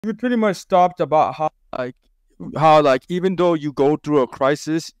You pretty much stopped about how even though you go through a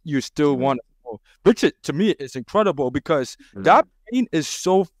crisis, you still Mhm. want to go. Which to me is incredible because Mhm. that pain is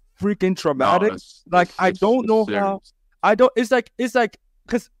so freaking No, traumatic. it's Like I don't it's know how serious. I don't it's like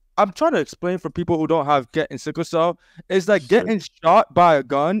because I'm trying to explain for people who don't have getting sickle cell. It's like Shit. getting shot by a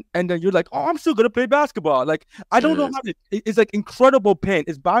gun, and then you're like, "Oh, I'm still gonna play basketball." Like I don't know Yeah. how it's like incredible pain.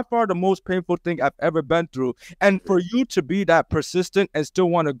 It's by far the most painful thing I've ever been through. And for you to be that persistent and still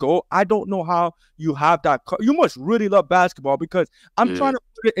want to go, I don't know how you have that. You must really love basketball because I'm Yeah. trying to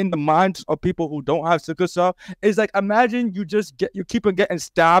put it in the minds of people who don't have sickle cell. It's like imagine you keep on getting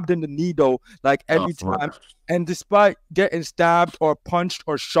stabbed in the needle like No, every for time, and despite getting stabbed or punched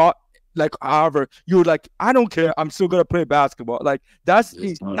or shot. Like, however, you're like, I don't care. I'm still gonna play basketball. Like, it's that's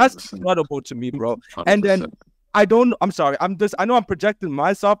 100%. incredible to me, bro. And then 100%. I don't. I'm sorry. I know I'm projecting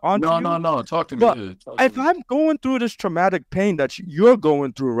myself onto No, you, no, no. Talk to me. but Yeah, talk to if me. I'm going through this traumatic pain that you're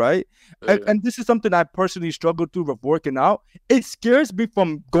going through, right? And, Yeah. and this is something I personally struggled through with working out. It scares me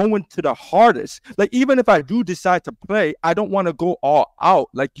from going to the hardest. Like even if I do decide to play, I don't want to go all out.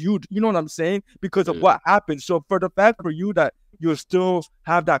 Like you know what I'm saying? Because of Yeah. what happened. So for the fact for you that you still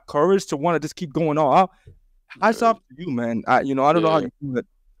have that courage to want to just keep going all out, hats Yeah. off to you, man. I don't know how Yeah. you do it.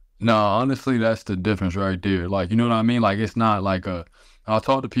 No, honestly, that's the difference right there. Like, you know what I mean? Like, it's not like I'll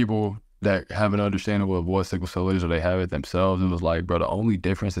talk to people that have an understanding of what sickle cell is or they have it themselves. It was like, bro, the only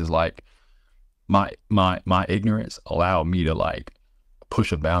difference is like my ignorance allowed me to like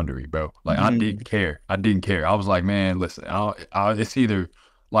push a boundary, bro. Like, I Mhm. didn't care. I didn't care. I was like, man, listen, it's either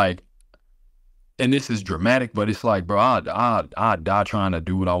like, and this is dramatic, but it's like, bro, I die trying to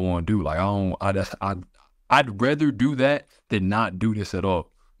do what I want to do. Like, I don't, I that's I'd rather do that than not do this at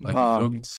all. Like, you Uh, feel me?